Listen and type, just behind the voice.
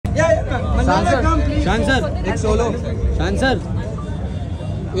शान सर एक सोलो शान सर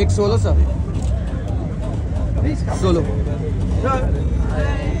एक solo sir solo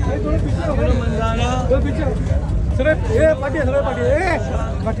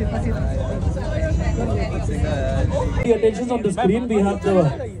The attention on the screen, we have the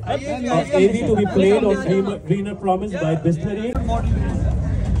AV to be played on Greener Promise by Bhagyashree.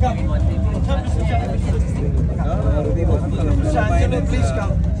 Please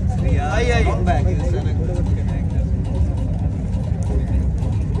come. Come back.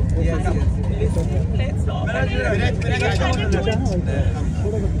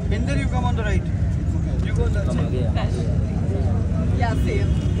 Hinder, you come on the right. You go on the left. Yeah, same.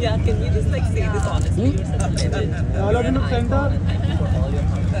 Yeah, can we just like say this honestly? You're such a legend. All of you look center.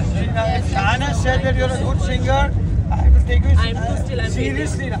 Shaan has said that you're a good singer. I have to take you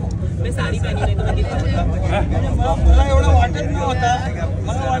seriously now. मैं साड़ी पहनी नहीं तो मैं कितना मला एवढं वाटत नव्हता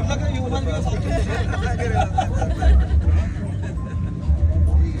मला वाटलं की human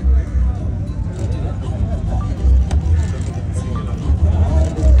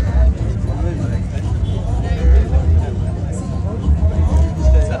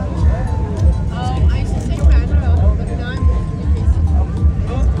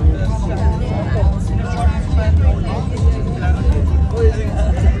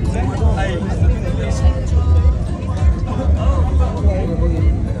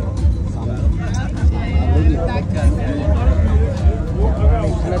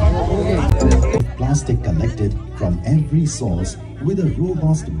Plastic collected from every source with a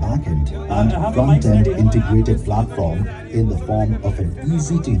robust back-end and front-end integrated platform in the form of an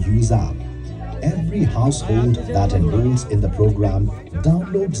easy-to-use app. Every household that enrolls in the program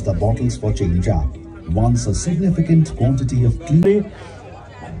downloads the Bottles for Change app once a significant quantity of clean.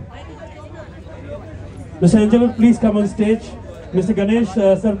 Mr. Angelo, please come on stage. Mr. Ganesh,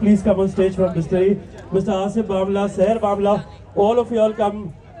 sir, please come on stage from Bhagyashree. Mr. Asif Bamla, Seher Bamla, all of you all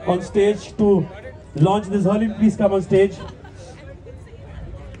come on stage to launch this. Harleen, please come on stage.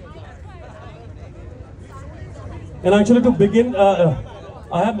 And actually, to begin, can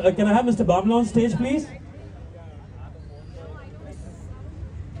I have Mr. Bamla on stage, please?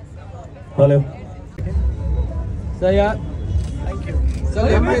 Hello. Sir यार sir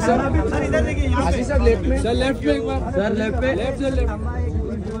left में sir आशीष sir left में sir left में एक बार sir left पे left sir left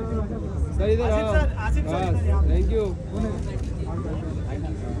sir इधर हाँ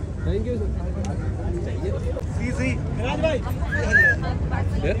thank you sir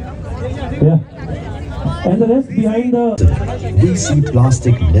And the rest behind the... We see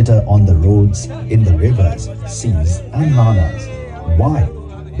plastic litter on the roads, in the rivers, seas and nalas. Why?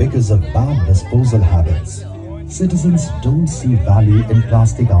 Because of bad disposal habits. Citizens don't see value in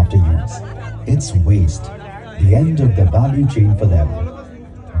plastic after use. It's waste, the end of the value chain for them.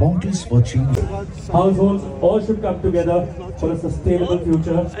 Bottles for Change. Households all should come together for a sustainable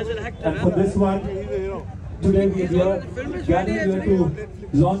future. And for this one, today we are here, gathered here to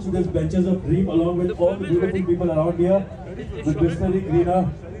launch this Benches of Dream along with all the beautiful people around here with Bhagyashree Greener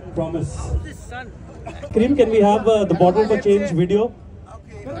Promise. Karim, can we have the Bottle for Change video?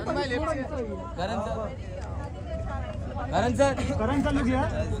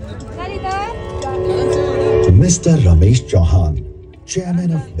 Mr. Ramesh Chauhan,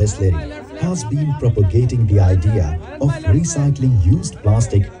 Chairman of Bhagyashree, has been propagating the idea of recycling used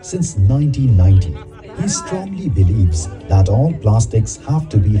plastic since 1990. He strongly believes that all plastics have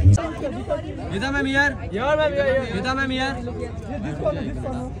to be recycled. Geeta ma'am here. Geeta ma'am here.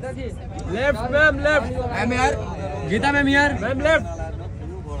 Left ma'am left. Ma'am here. Geeta ma'am here. Ma'am left.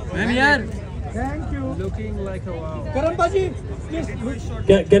 Ma'am here. Thank you. Looking like a wow. Karan Baji, please.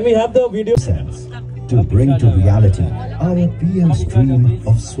 Can we have the video? To bring to reality our PM's dream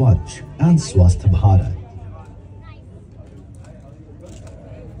of Swachh and Swasth Bharat.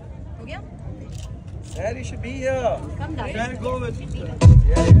 Sir, you should be here. Come down. Sir, go with me.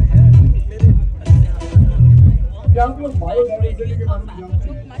 क्या हम लोग biodiversity के बारे में जानते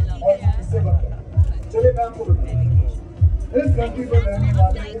हैं और इससे बात करें चलिए मैं आपको बताऊं इस धरती पर रहने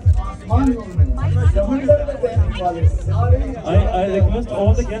वाले आसमानियों में समंदर में रहने वाले सारे I request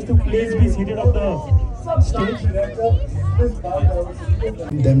all the guests to please be seated on the stage.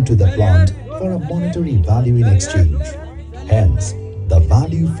 Them to the plant for a monetary value in exchange. Hence, the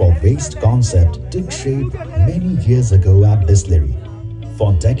value for waste concept took shape many years ago at Bhagyashree.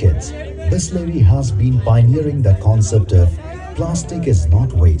 For decades, Bhagyashree has been pioneering the concept of plastic is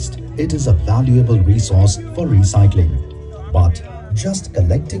not waste, it is a valuable resource for recycling. But just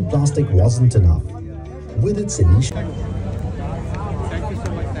collecting plastic wasn't enough. With its initial... Thank you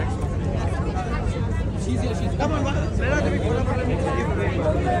so much. Thanks. She's here. Come on,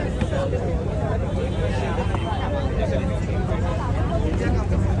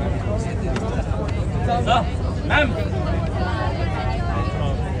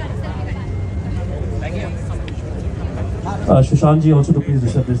 Sushant ji also to please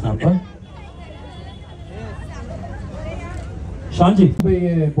receive this number. Shanji.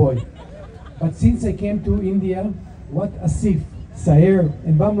 Boy. But since I came to India, what Asif, Saher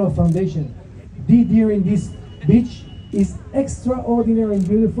and Bamla Foundation did here in this beach is extraordinary and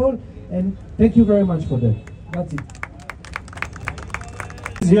beautiful, and thank you very much for that. That's it.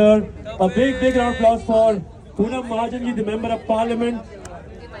 Here, a big round of applause for Poonam Mahajan ji, the Member of Parliament,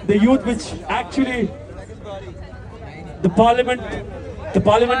 the youth which actually, the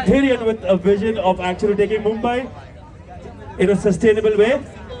parliamentarian with a vision of actually taking Mumbai in a sustainable way.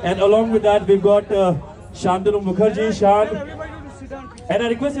 And along with that, we've got Shantanu Mukherjee, Shaan. And I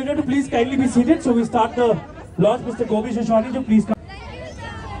request everyone to please kindly be seated. So we start the launch. Mr. Gobi Shashwani, to please come.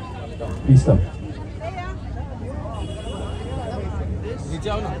 Please come.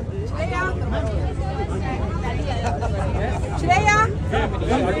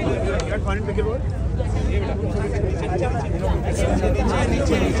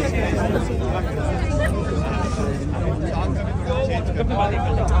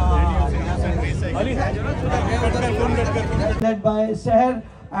 Led by Seher,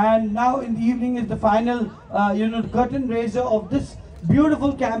 and now in the evening is the final curtain raiser of this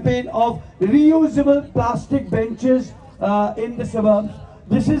beautiful campaign of reusable plastic benches in the suburbs.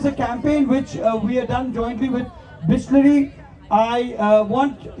 This is a campaign which we have done jointly with Bistlery. I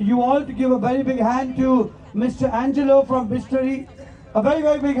want you all to give a very big hand to Mr. Angelo from Bistlery. A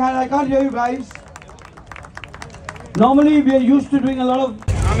very big hand. I can't hear you guys. Normally we are used to doing a lot of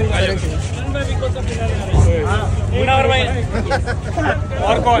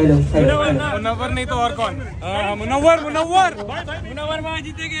और कौन? मुनव्वर नहीं तो और कौन? मुनव्वर भाई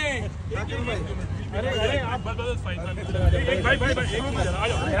जीतेंगे। अरे आप बस फाइनल भाई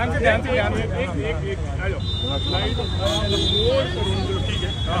ध्यान से एक आ जाओ ठीक है।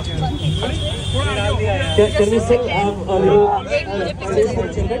 Can we sing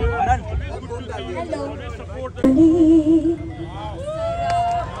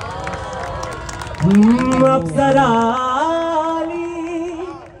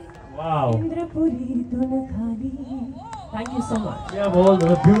Wow. Thank you so much. Yeah, well,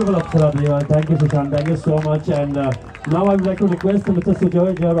 beautiful Apsara. Thank you, Sushant. Thank you so much. And now I would like to request Mr.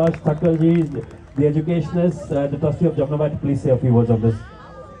 Sujoy Jairaj Thakkar ji, the educationist, the trustee of Jamnabat, to please say a few words on this.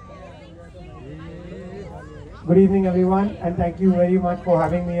 Good evening, everyone, and thank you very much for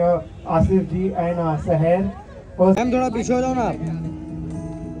having me here, Asif ji and Seher. Ma'am थोड़ा पीछे हो जाओ ना।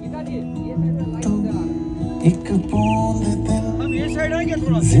 एक बूंद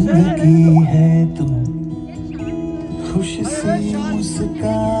जिंदगी है तू, खुश सी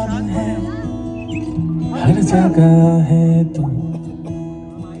मुस्कान है, हर जगह है तू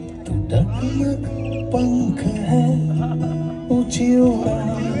डगमग पंख है, ऊंची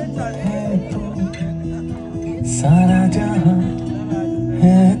उड़ान है तू, सारा जहां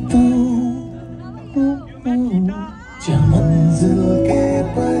है तू, मंजिल के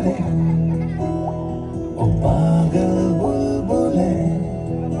परे ओ पागल बुलबुले,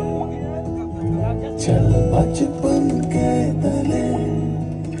 चल बचपन के तले,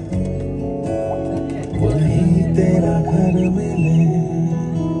 वही तेरा घर मिले।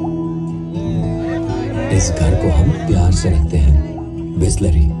 इस घर को हम प्यार से रखते हैं,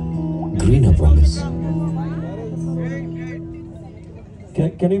 Bisleri green promise.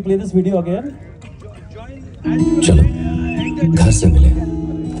 Can you play this video again? चलो घर से मिले।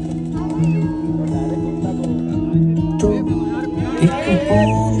 तो एक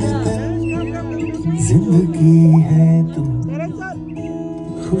बूंद जिंदगी है तू,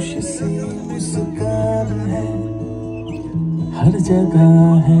 खुश सी मुस्कान है, हर जगह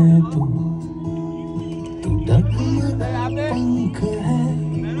है तू डगमग पंख है,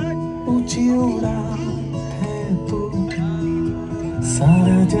 ऊंची उड़ान है तू,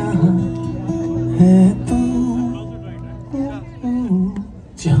 सारा जहां है तू,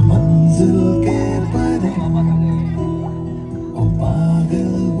 मंजिल के परे ओ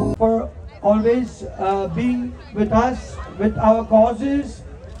पागल। For always being with us, with our causes,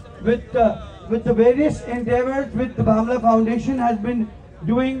 with the various endeavors which the Bhamla Foundation has been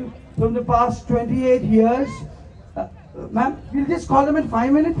doing from the past 28 years. Ma'am, we'll just call them in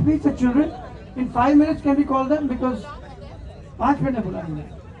 5 minutes, please, the children. In 5 minutes, can we call them? Because 5 minutes.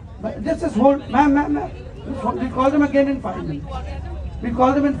 But just hold, ma'am. We'll call them again in 5 minutes. We'll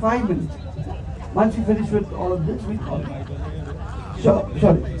call them in 5 minutes. Once we finish with all of this, we'll call them.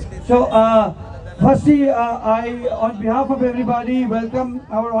 So, firstly, I, on behalf of everybody, welcome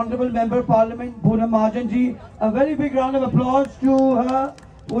our Honorable Member of Parliament, Poonam Mahajan ji. A very big round of applause to her.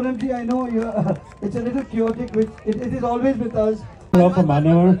 Poonamji, I know it's a little chaotic, which it is always with us. For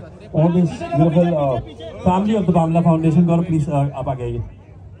maneuver, all this beautiful family of the Bamla Foundation. Gaurav, please up again.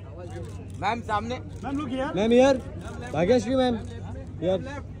 Ma'am सामने ma'am यार Bhagyashree ma'am यार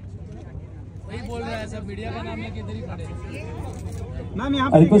वही बोल रहा है सब media का नाम लेके इधर ही खड़े मैम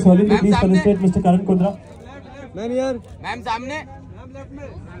यहाँ I request Holly to please felicitate Mr. Karan Kundra. Ma'am यार मैम सामने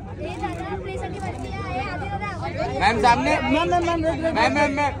मैम सामने मैम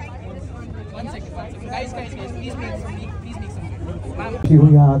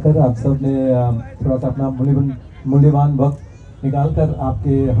यहाँ आकर आप सब ने थोड़ा सा अपना मूल्यवान वक्त निकाल कर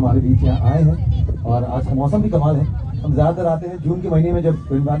आपके हमारे बीच यहाँ आए हैं और आज का मौसम भी कमाल है। हम ज़्यादातर आते हैं जून के महीने में जब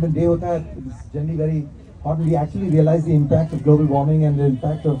एनवायरनमेंट डे होता है, generally very hot, we actually realize the impact of global warming and the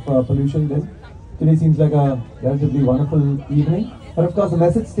impact of pollution. Then today seems like a relatively wonderful evening, but of course the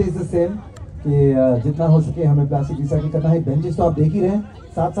message stays the same कि जितना हो सके हमें plastic recycle करना है। Benches तो आप देख ही रहे हैं,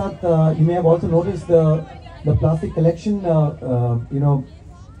 साथ साथ you may have also noticed the plastic collection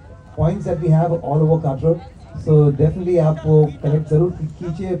points that we have all over Katra. So definitely आप वो कलेक्ट जरूर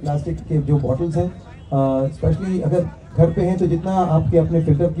कीजिए प्लास्टिक के जो बॉटल्स हैं, स्पेशली अगर घर पे हैं तो जितना आपके अपने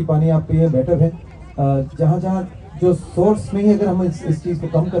फिल्टर की पानी आप पिए बेटर है। जहाँ जहाँ जो सोर्स नहीं है अगर हम इस चीज़ को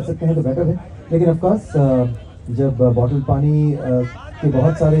कम कर सकते हैं तो बेटर है, लेकिन ऑफ कोर्स जब बॉटल पानी के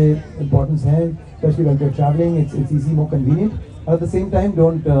बहुत सारे इम्पोर्टेंस हैं, specially when you are travelling, it's easy, more convenient, at the same time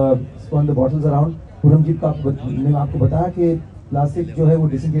don't spawn the bottles around. पूरमजीत का मैंने आपको बताया कि प्लास्टिक जो है वो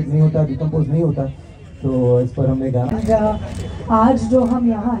डिसइंटीग्रेट नहीं होता, डिकम्पोज नहीं होता, तो इस पर हमने गाना। आज जो हम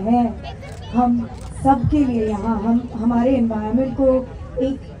यहाँ हैं, हम सब के लिए यहाँ हम हमारे एनवायरनमेंट को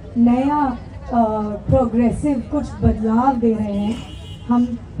एक नया प्रोग्रेसिव कुछ बदलाव दे रहे हैं। हम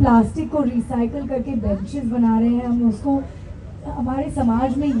प्लास्टिक को रिसाइकल करके बेंचेस बना रहे हैं, हम उसको हमारे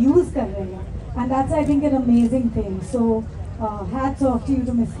समाज में यूज़ कर रहे हैं, and that's I think an amazing thing. So hats off to you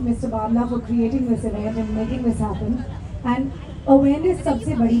to Mr. Bamla for creating this event and making this happen. And awareness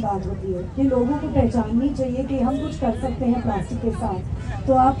सबसे बड़ी बात होती है कि लोगों को पहचाननी चाहिए कि हम कुछ कर सकते हैं प्लास्टिक के साथ।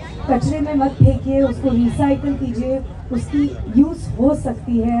 तो आप कचरे में मत फेंकिए, उसको रिसाइकल कीजिए, उसकी यूज़ हो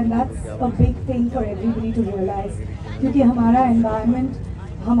सकती है। That's a big thing for everybody to realise, क्योंकि हमारा एनवायरनमेंट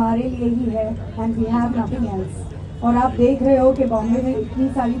हमारे लिए ही है and we have nothing else. और आप देख रहे हो कि बॉम्बे में इतनी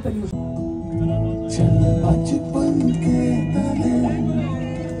सारी पोल्यूशन।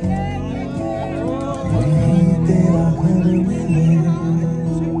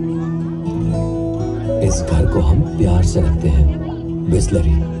 इस घर को हम प्यार से रखते हैं।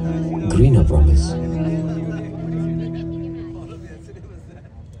 Bisleri, green a promise.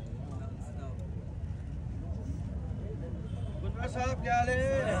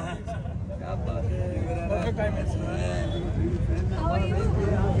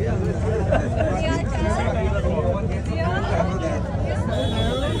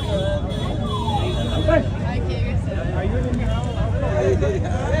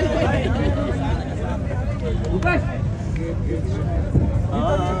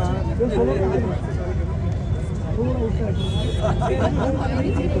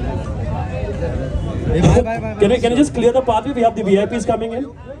 Can you just clear the pathway? We have the VIPs coming in.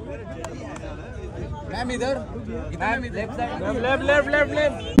 Ma'am इधर, ma'am left side,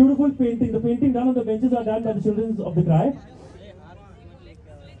 left. Beautiful painting. The painting done on the benches are done by the children of the cry.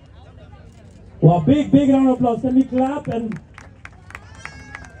 Wow, big round of applause. Can we clap and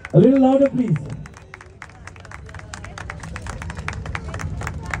a little louder, please?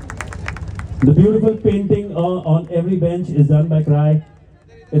 The beautiful painting on every bench is done by Cry.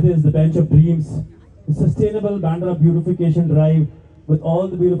 It is the bench of dreams, the sustainable Bandra beautification drive with all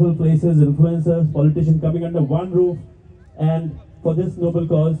the beautiful places, influencers, politicians coming under one roof, and for this noble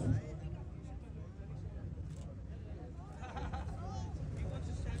cause.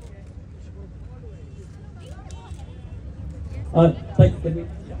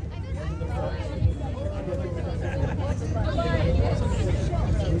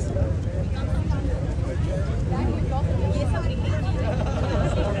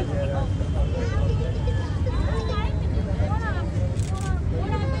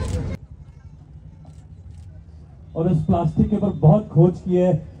 और इस plastic के ऊपर बहुत खोज की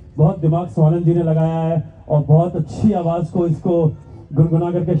है, बहुत दिमाग स्वानंद जी ने लगाया है और बहुत अच्छी आवाज को इसको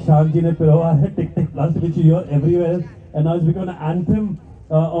गुनगुना करके शान जी ने पिरोया है। टिक टिक plastic which you hear everywhere and now it's become an anthem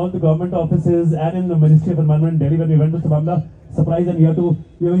on the government offices and in the Ministry of Environment in Delhi. When we went to Sabamla, surprise, and we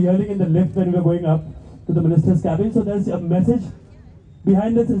were hearing in the lift when we were going up to the minister's cabin. So there's a message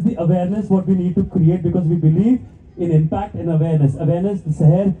behind this, is the awareness what we need to create, because we believe in impact and awareness. Awareness, the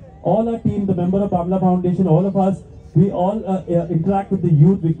Seher, all our team, the member of Bamla Foundation, all of us, we all interact with the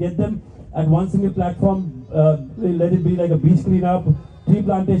youth. We get them at one single platform, let it be like a beach cleanup, tree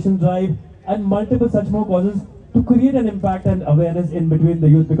plantation drive, and multiple such more causes to create an impact and awareness in between the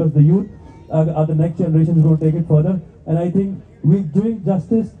youth, because the youth are the next generation who will take it further. And I think we're doing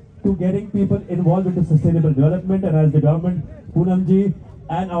justice to getting people involved into sustainable development. And as the government, Poonam ji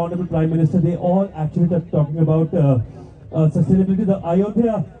and our Honorable Prime Minister, they all actually are talking about sustainability. The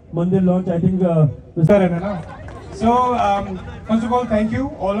Ayodhya Mandir launch, I think, So, first of all, thank you,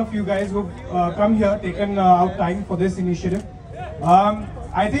 all of you guys who've come here, taken out time for this initiative.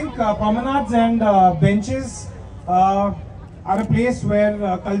 I think promenades and benches are a place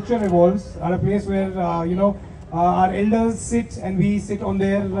where culture evolves, are a place where, our elders sit and we sit on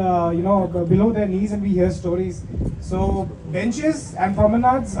their, below their knees and we hear stories. So, benches and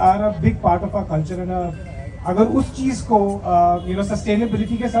promenades are a big part of our culture, and अगर उस चीज़ को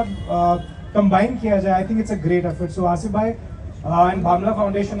sustainability के साथ combine किया जाए, I think it's a great effort. So Asif bhai and Bhamla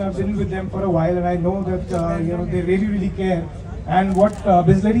Foundation, I've been with them for a while, and I know that they really care. And what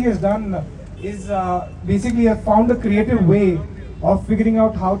Bisleri has done is basically have found a creative way of figuring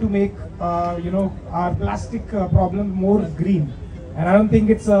out how to make our plastic problem more green. And I don't think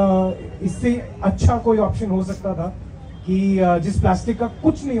it's इससे अच्छा कोई option हो सकता था कि जिस plastic का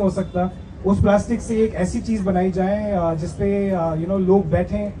कुछ नहीं हो सकता, उस प्लास्टिक से एक ऐसी चीज बनाई जाए जिसपे लोग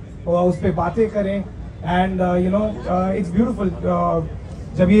बैठें और उस पे बातें करें, एंड इट्स ब्यूटीफुल.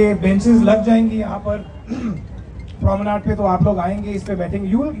 जब ये बेंचेस लग जाएंगी यहाँ पर प्रोमेनाड पे, तो आप लोग आएंगे, इस पे बैठेंगे.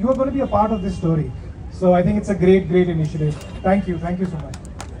 You are going to be a part of this story. So I think it's a great initiative. Thank you so much.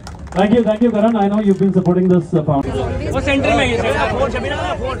 Thank you, Karan. I know you've been supporting this foundation. वो centre में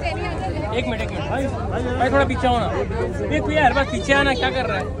एक minute भाई थोड़ा पीछे हो ना. ये यार बस पीछे आना, क्या कर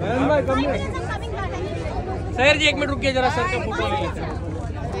रहा है सर जी? एक मिनट रुकिए जरा, सर का फोटो ले लेते हैं.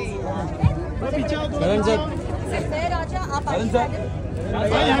 करण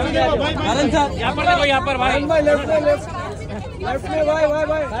सर, यहाँ पर देखो, यहाँ पर भाई लेफ्ट में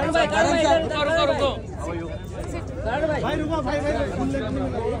भाई रुको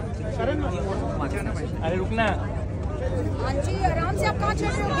अरे रुकना. जी आराम से. आप कहाँ चल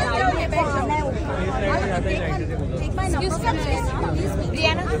रहे हो? गिर जाओगे. बैठ जाओ.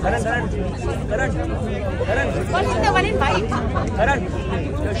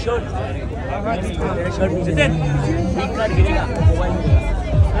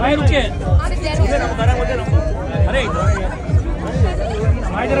 भाई रुकिए. अरे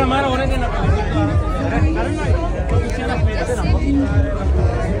भाई जरा हमारा होने देना.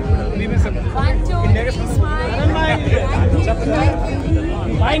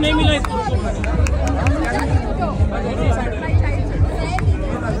 भाई नहीं मिला इसको.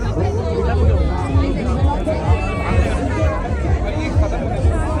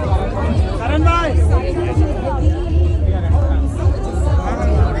 करण भाई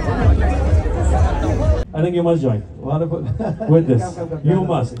I think you must join. Wonderful. With this, you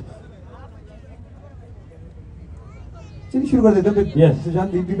must. चलिए शुरू कर देते हैं. Yes.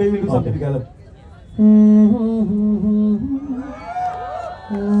 Sushant, we will do something together.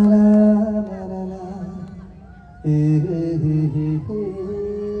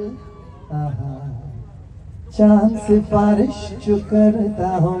 चांद सिफारिश जो करता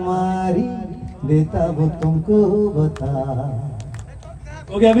हमारी, देता वो तुमको बता.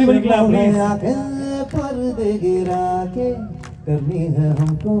 Okay, everybody clap, please. आके पर्दे गिरा के करनी है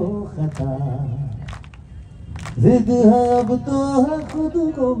हमको खता. जिद है अब तो है खुद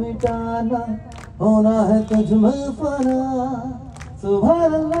को मिटाना, होना है तुझ में फना.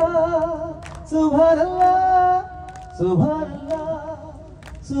 सुभान अल्लाह, सुभान अल्लाह, सुभान अल्लाह,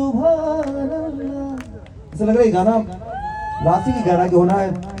 सुभान अल्लाह. ऐसा लग रहा है गाना प्लास्टिक ही गाना, कि होना है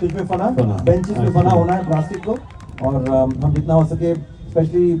तुझ में फना, बेंचेस में फना होना है प्लास्टिक को. और हम जितना हो सके,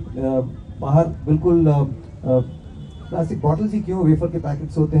 स्पेशली बाहर बिल्कुल प्लास्टिक बॉटल्स ही क्यों, वेफर के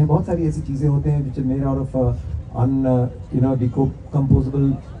पैकेट्स होते हैं, बहुत सारी ऐसी चीज़ें होते हैं जो made out of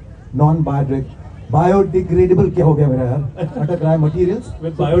decomposable, non biodegradable, क्या हो गया मेरा यार, अटक रहा है, मटीरियल्स.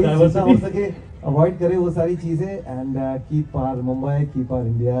 हो सके अवॉइड करें वो सारी चीज़ें, and keep our Mumbai, keep our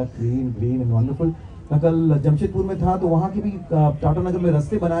India green and wonderful. मैं कल जमशेदपुर में था, तो वहाँ के भी टाटा नगर में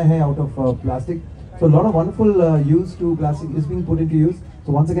रास्ते बनाए हैं out of plastic. So a lot of wonderful use to plastic is being put into use.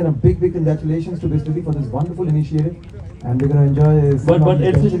 So once again, a big congratulations to Bisleri for this wonderful initiative, and we're going to enjoy. But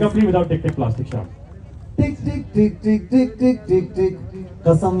it's a company without tick plastic shop. Tick tick tick tick tick tick tick tick.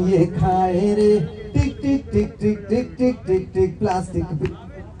 कसम ये खाए रे. Tick tick tick tick tick tick tick tick. Plastic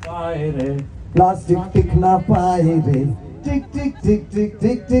खाए रे. Plastic tick ना पाए रे. Tick tick tick tick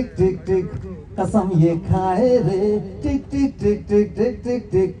tick tick tick tick. कसम ये खाए रे. टिक टिक टिक टिक टिक टिक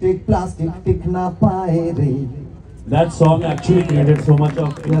टिक टिक. प्लास्टिक टिक ना पाए रे. That song actually created so much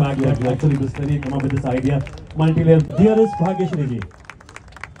of impact that actually Bisleri came up with this idea. Multi-layer. Dearest Bhagyashree ji,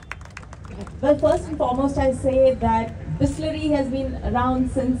 Well, first and foremost, I say that Bisleri has been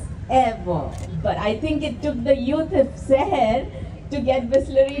around since ever. But I think it took the youth of Seher to get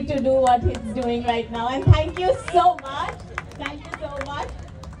Bisleri to do what it's doing right now. And thank you so much. Thank you so much.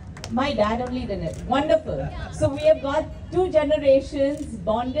 My dad only did it. Wonderful. So we have got 2 generations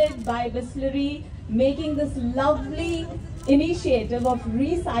bonded by Bisleri, making this lovely initiative of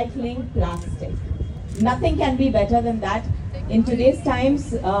recycling plastic. Nothing can be better than that. In today's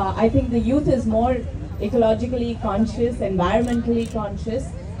times, I think the youth is more ecologically conscious, environmentally conscious,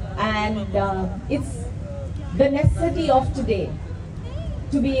 and it's the necessity of today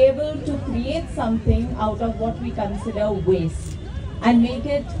to be able to create something out of what we consider waste and make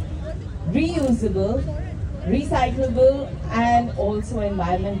it reusable, recyclable, and also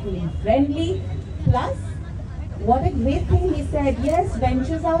environmentally friendly. Plus, what a great thing he said, yes,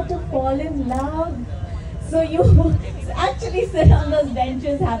 ventures out to fall in love. So you actually sit on those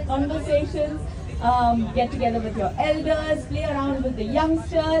benches, have conversations, get together with your elders, play around with the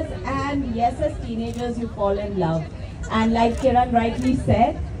youngsters, and yes, as teenagers you fall in love. And like Kiran rightly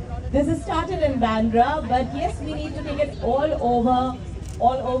said, this is started in Bandra, but yes, we need to take it all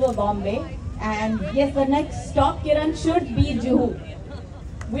over Bombay. And yes, the next stop, Kiran, should be Juhu.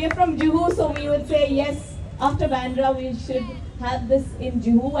 We are from Juhu, so we would say yes, after Bandra we should have this in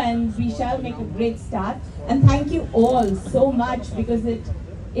Juhu, and we shall make a great start. And thank you all so much, because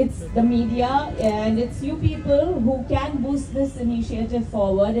it's the media and it's you people who can boost this initiative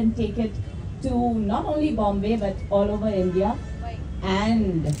forward and take it to not only Bombay but all over India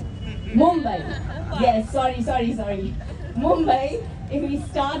and Mumbai. Yes, sorry. Mumbai. If we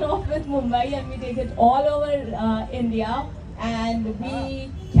start off with Mumbai and we take it all over India, and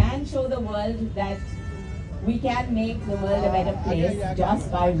we can show the world that we can make the world a better place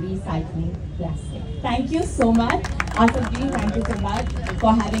just by recycling plastic. Thank you so much, Asafji, thank you so much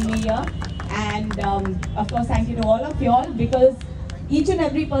for having me here. And of course, thank you to all of y'all, because each and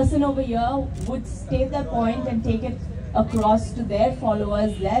every person over here would state their point and take it across to their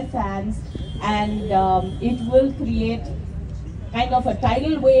followers, their fans, and it will create kind of a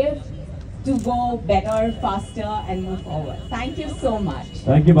tidal wave to go better, faster, and move forward. Thank you so much.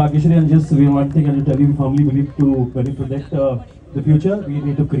 Thank you, Bhagyashree. And just one thing I will tell you, we firmly believe when we protect the future, we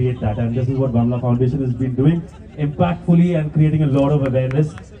need to create that. And this is what Bamla Foundation has been doing impactfully and creating a lot of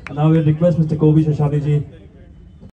awareness. And now we request Mr. Bhagyashree